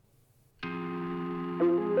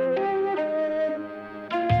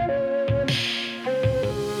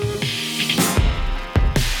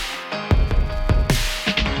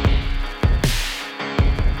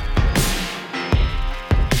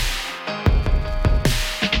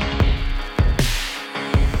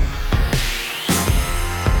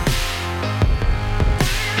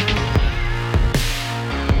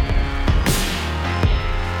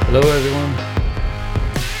Hello everyone,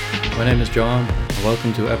 my name is John and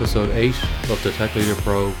welcome to episode 8 of the Tech Leader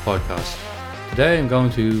Pro podcast. Today I'm going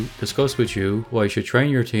to discuss with you why you should train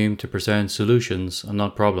your team to present solutions and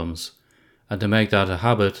not problems, and to make that a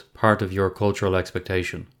habit part of your cultural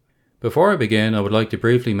expectation. Before I begin, I would like to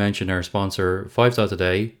briefly mention our sponsor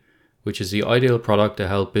 5.today, which is the ideal product to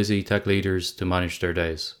help busy tech leaders to manage their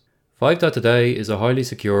days. 5.today is a highly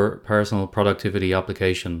secure personal productivity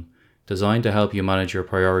application designed to help you manage your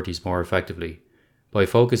priorities more effectively by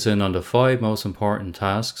focusing on the 5 most important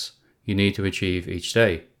tasks you need to achieve each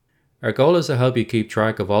day. Our goal is to help you keep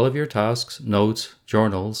track of all of your tasks, notes,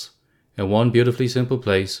 journals in one beautifully simple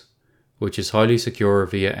place, which is highly secure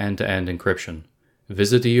via end-to-end encryption.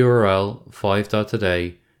 Visit the URL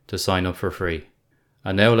 5.today to sign up for free.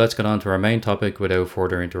 And now let's get on to our main topic without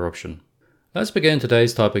further interruption. Let's begin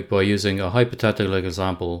today's topic by using a hypothetical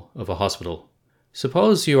example of a hospital.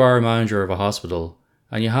 Suppose you are a manager of a hospital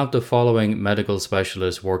and you have the following medical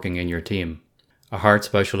specialists working in your team: a heart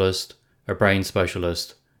specialist, a brain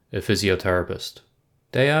specialist, a physiotherapist.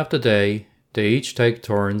 Day after day, they each take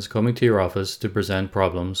turns coming to your office to present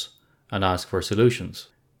problems and ask for solutions.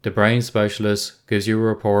 The brain specialist gives you a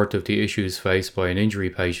report of the issues faced by an injury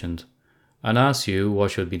patient and asks you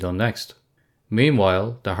what should be done next.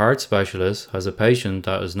 Meanwhile, the heart specialist has a patient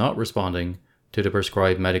that is not responding to the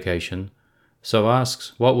prescribed medication, so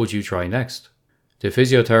asks, what would you try next? The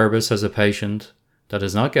physiotherapist has a patient that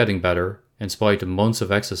is not getting better in spite of months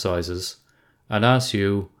of exercises and asks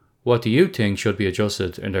you, what do you think should be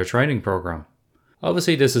adjusted in their training program?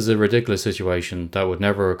 Obviously, this is a ridiculous situation that would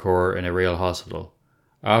never occur in a real hospital.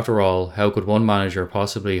 After all, how could one manager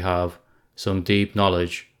possibly have some deep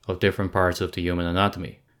knowledge of different parts of the human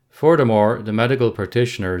anatomy? Furthermore, the medical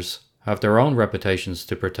practitioners have their own reputations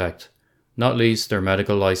to protect, not least their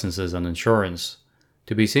medical licenses and insurance,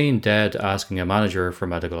 to be seen dead asking a manager for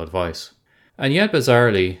medical advice. And yet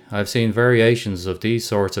bizarrely, I've seen variations of these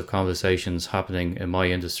sorts of conversations happening in my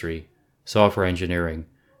industry, software engineering,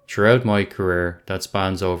 throughout my career that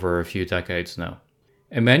spans over a few decades now.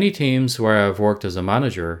 In many teams where I've worked as a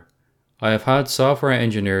manager, I have had software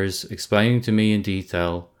engineers explaining to me in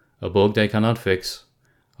detail a bug they cannot fix.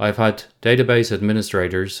 I've had database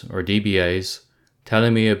administrators, or DBAs,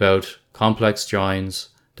 telling me about complex joins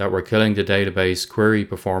that were killing the database query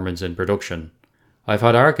performance in production. I've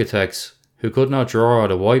had architects who could not draw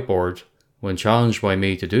out a whiteboard, when challenged by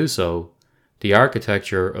me to do so, the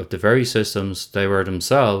architecture of the very systems they were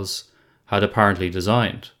themselves had apparently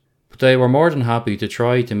designed. But they were more than happy to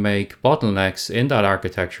try to make bottlenecks in that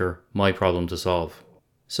architecture my problem to solve.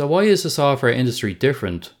 So why is the software industry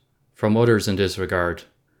different from others in this regard?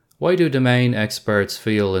 Why do domain experts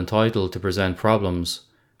feel entitled to present problems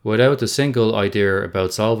without a single idea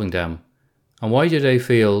about solving them? And why do they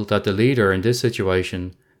feel that the leader in this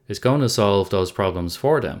situation is going to solve those problems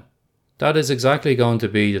for them? That is exactly going to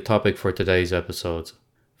be the topic for today's episode.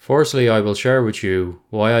 Firstly, I will share with you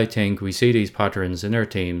why I think we see these patterns in our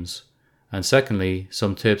teams, and secondly,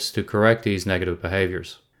 some tips to correct these negative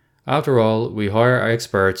behaviours. After all, we hire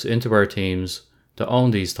experts into our teams to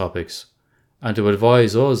own these topics and to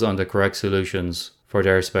advise us on the correct solutions for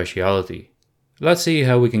their speciality. Let's see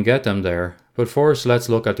how we can get them there, but first let's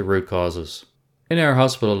look at the root causes. In our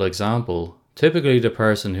hospital example, typically the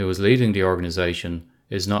person who is leading the organisation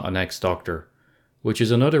is not an ex-doctor, which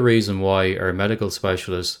is another reason why our medical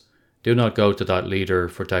specialists do not go to that leader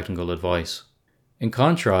for technical advice. In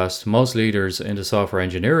contrast, most leaders in the software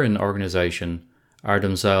engineering organisation are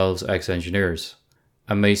themselves ex-engineers,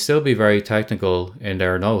 and may still be very technical in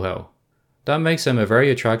their know-how. That makes them a very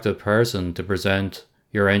attractive person to present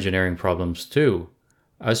your engineering problems to,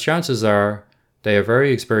 as chances are they are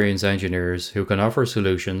very experienced engineers who can offer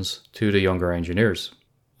solutions to the younger engineers.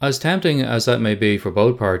 As tempting as that may be for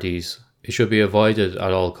both parties, it should be avoided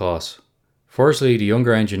at all costs. Firstly, the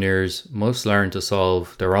younger engineers must learn to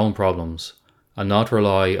solve their own problems and not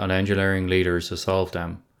rely on engineering leaders to solve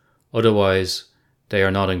them, otherwise they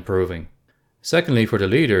are not improving. Secondly, for the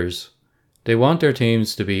leaders, they want their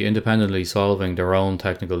teams to be independently solving their own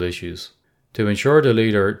technical issues, to ensure the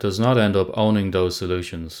leader does not end up owning those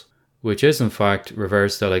solutions, which is in fact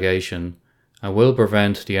reverse delegation and will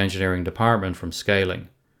prevent the engineering department from scaling.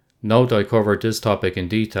 Note I covered this topic in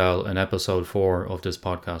detail in episode 4 of this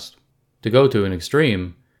podcast. To go to an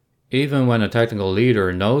extreme, even when a technical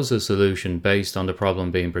leader knows a solution based on the problem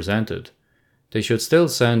being presented, they should still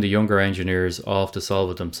send the younger engineers off to solve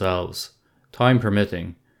it themselves, time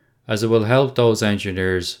permitting, as it will help those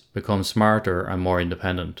engineers become smarter and more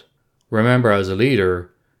independent. Remember, as a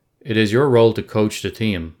leader, it is your role to coach the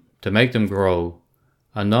team, to make them grow,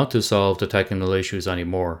 and not to solve the technical issues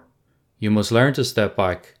anymore. You must learn to step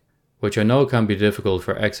back which I know can be difficult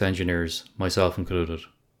for ex-engineers, myself included.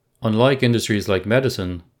 Unlike industries like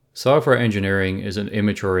medicine, software engineering is an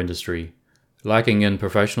immature industry, lacking in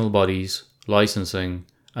professional bodies, licensing,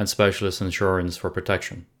 and specialist insurance for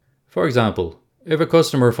protection. For example, if a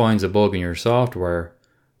customer finds a bug in your software,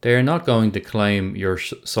 they are not going to claim your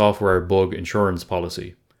software bug insurance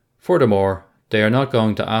policy. Furthermore, they are not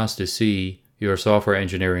going to ask to see your software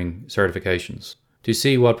engineering certifications, to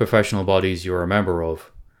see what professional bodies you are a member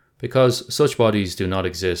of, because such bodies do not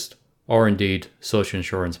exist, or indeed such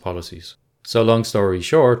insurance policies. So long story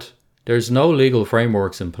short, there's no legal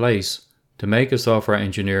frameworks in place to make a software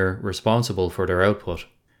engineer responsible for their output.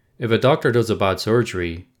 If a doctor does a bad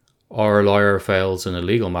surgery, or a lawyer fails in a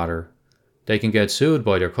legal matter, they can get sued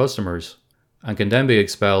by their customers and can then be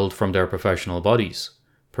expelled from their professional bodies,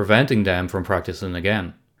 preventing them from practicing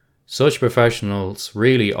again. Such professionals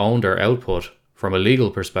really own their output from a legal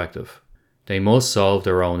perspective. They must solve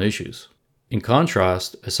their own issues. In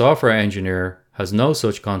contrast, a software engineer has no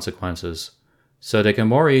such consequences, so they can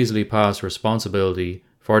more easily pass responsibility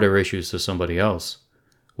for their issues to somebody else,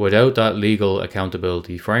 without that legal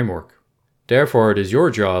accountability framework. Therefore, it is your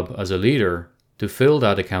job as a leader to fill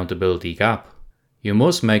that accountability gap. You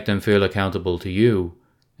must make them feel accountable to you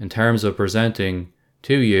in terms of presenting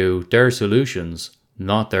to you their solutions,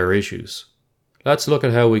 not their issues. Let's look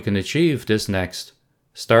at how we can achieve this next,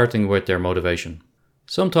 starting with their motivation.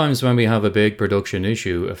 Sometimes when we have a big production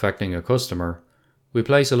issue affecting a customer, we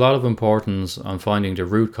place a lot of importance on finding the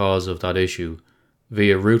root cause of that issue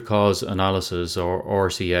via root cause analysis or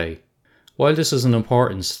RCA. While this is an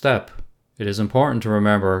important step, it is important to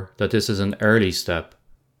remember that this is an early step,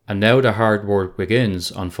 and now the hard work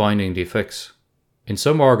begins on finding the fix. In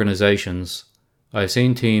some organizations, I've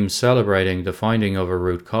seen teams celebrating the finding of a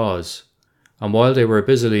root cause, and while they were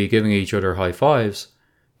busily giving each other high fives,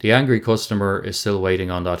 the angry customer is still waiting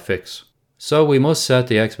on that fix. So we must set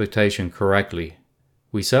the expectation correctly.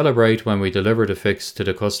 We celebrate when we deliver the fix to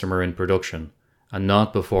the customer in production, and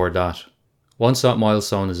not before that. Once that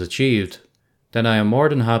milestone is achieved, then I am more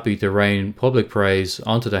than happy to rain public praise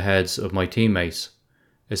onto the heads of my teammates,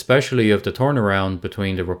 especially if the turnaround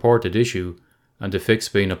between the reported issue and the fix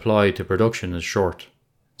being applied to production is short.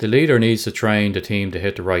 The leader needs to train the team to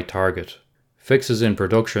hit the right target. Fixes in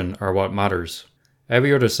production are what matters.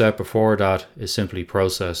 Every other step before that is simply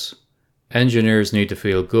process. Engineers need to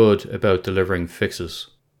feel good about delivering fixes.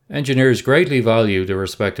 Engineers greatly value the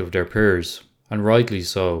respect of their peers, and rightly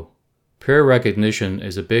so. Peer recognition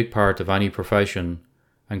is a big part of any profession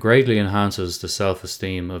and greatly enhances the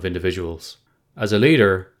self-esteem of individuals. As a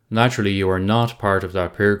leader, naturally you are not part of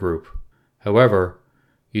that peer group. However,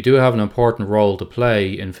 you do have an important role to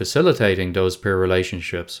play in facilitating those peer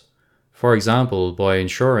relationships. For example, by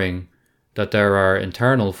ensuring that there are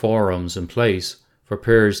internal forums in place for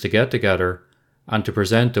peers to get together and to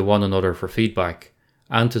present to one another for feedback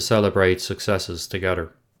and to celebrate successes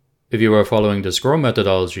together. If you are following the Scrum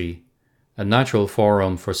methodology, a natural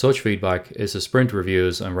forum for such feedback is the sprint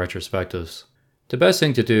reviews and retrospectives. The best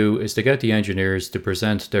thing to do is to get the engineers to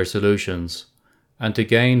present their solutions and to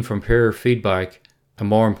gain from peer feedback and,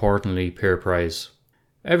 more importantly, peer praise.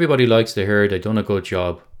 Everybody likes to hear they've done a good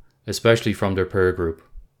job, especially from their peer group.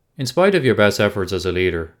 In spite of your best efforts as a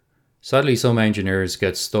leader, sadly some engineers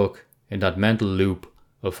get stuck in that mental loop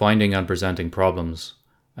of finding and presenting problems,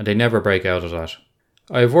 and they never break out of that.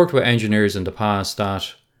 I have worked with engineers in the past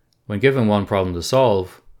that, when given one problem to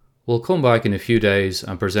solve, will come back in a few days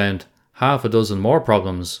and present half a dozen more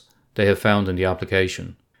problems they have found in the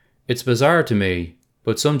application. It's bizarre to me,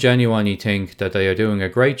 but some genuinely think that they are doing a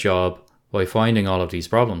great job by finding all of these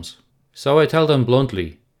problems. So I tell them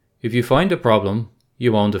bluntly, if you find a problem,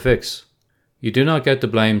 you own the fix. You do not get to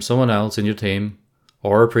blame someone else in your team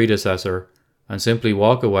or a predecessor and simply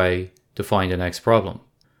walk away to find the next problem.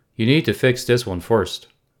 You need to fix this one first.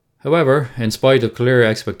 However, in spite of clear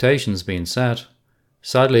expectations being set,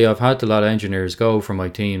 sadly I've had to let engineers go from my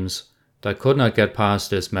teams that could not get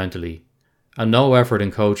past this mentally, and no effort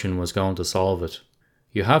in coaching was going to solve it.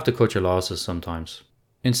 You have to cut your losses sometimes.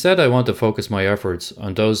 Instead, I want to focus my efforts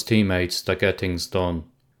on those teammates that get things done.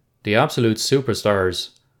 The absolute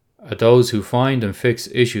superstars are those who find and fix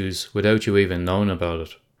issues without you even knowing about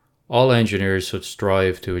it. All engineers should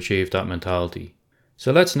strive to achieve that mentality.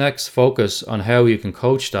 So let's next focus on how you can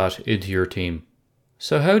coach that into your team.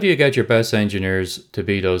 So how do you get your best engineers to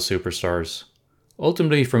be those superstars?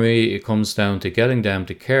 Ultimately, for me, it comes down to getting them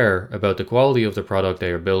to care about the quality of the product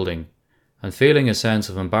they are building and feeling a sense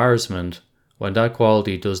of embarrassment when that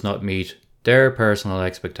quality does not meet their personal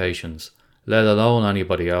expectations, let alone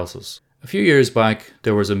anybody else's. A few years back,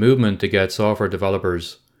 there was a movement to get software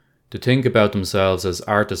developers to think about themselves as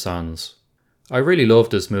artisans. I really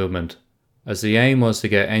loved this movement, as the aim was to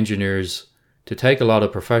get engineers to take a lot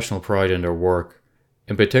of professional pride in their work,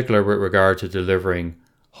 in particular with regard to delivering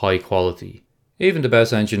high quality. Even the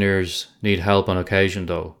best engineers need help on occasion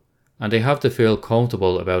though, and they have to feel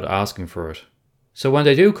comfortable about asking for it. So when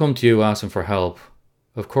they do come to you asking for help,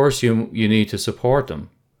 of course you need to support them.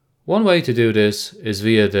 One way to do this is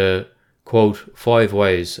via the, quote, 5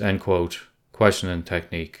 ways, end quote, questioning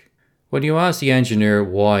technique. When you ask the engineer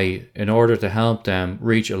why in order to help them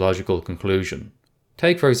reach a logical conclusion.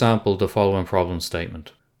 Take for example the following problem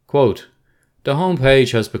statement. Quote, the home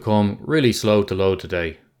page has become really slow to load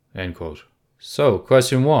today, end quote. So,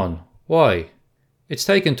 question 1, why? It's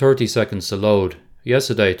taken 30 seconds to load,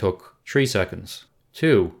 yesterday took 3 seconds.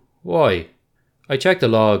 2, why? I checked the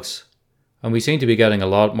logs and we seem to be getting a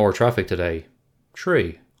lot more traffic today.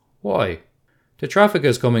 3, why? The traffic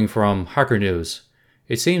is coming from Hacker News.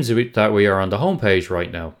 It seems that we are on the homepage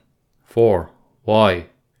right now. 4, why?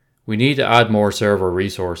 We need to add more server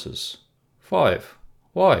resources. 5,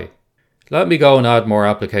 why? Let me go and add more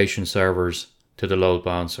application servers to the load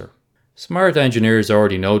balancer. Smart engineers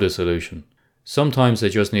already know the solution. Sometimes they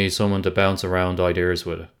just need someone to bounce around ideas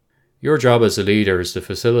with it. Your job as a leader is to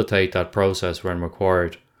facilitate that process when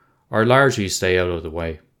required, or largely stay out of the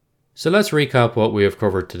way. So let's recap what we have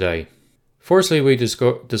covered today. Firstly, we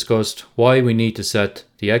discussed why we need to set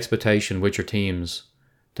the expectation with your teams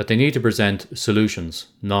that they need to present solutions,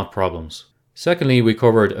 not problems. Secondly, we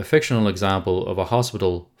covered a fictional example of a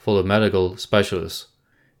hospital full of medical specialists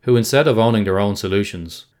who, instead of owning their own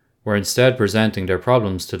solutions, were instead presenting their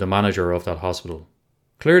problems to the manager of that hospital.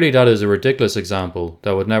 Clearly that is a ridiculous example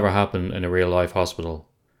that would never happen in a real-life hospital.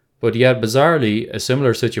 But yet bizarrely, a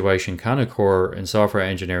similar situation can occur in software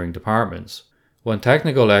engineering departments, when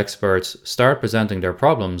technical experts start presenting their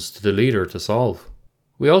problems to the leader to solve.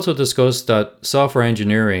 We also discussed that software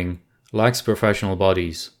engineering lacks professional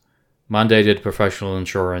bodies, mandated professional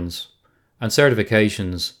insurance, and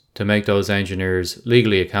certifications to make those engineers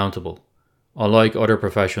legally accountable, unlike other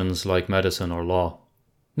professions like medicine or law.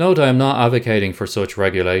 Note I am not advocating for such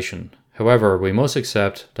regulation. However, we must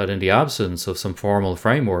accept that in the absence of some formal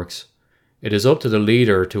frameworks, it is up to the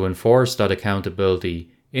leader to enforce that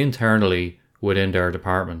accountability internally within their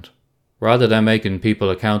department. Rather than making people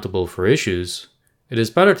accountable for issues, it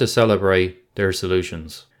is better to celebrate their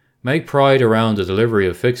solutions. Make pride around the delivery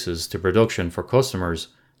of fixes to production for customers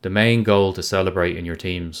the main goal to celebrate in your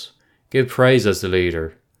teams. Give praise as the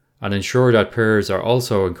leader, and ensure that peers are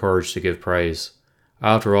also encouraged to give praise.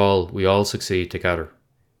 After all, we all succeed together.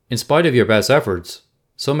 In spite of your best efforts,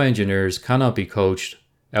 some engineers cannot be coached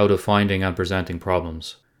out of finding and presenting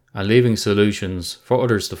problems, and leaving solutions for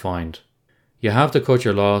others to find. You have to cut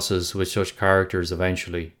your losses with such characters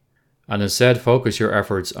eventually, and instead focus your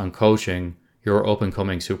efforts on coaching your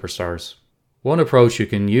up-and-coming superstars. One approach you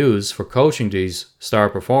can use for coaching these star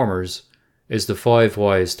performers is the 5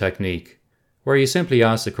 whys technique, where you simply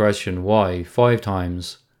ask the question why 5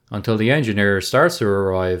 times until the engineer starts to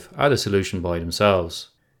arrive at a solution by themselves.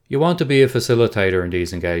 You want to be a facilitator in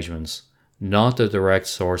these engagements, not the direct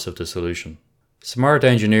source of the solution. Smart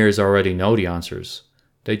engineers already know the answers.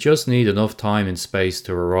 They just need enough time and space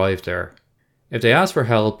to arrive there. If they ask for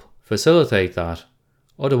help, facilitate that.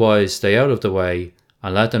 Otherwise, stay out of the way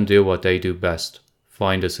and let them do what they do best,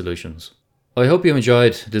 find the solutions. I hope you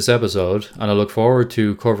enjoyed this episode, and I look forward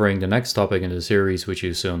to covering the next topic in the series with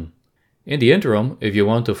you soon. In the interim, if you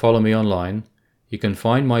want to follow me online, you can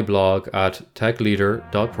find my blog at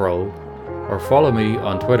techleader.pro or follow me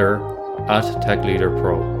on Twitter at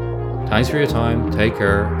techleaderpro. Thanks for your time, take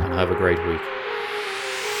care, and have a great week.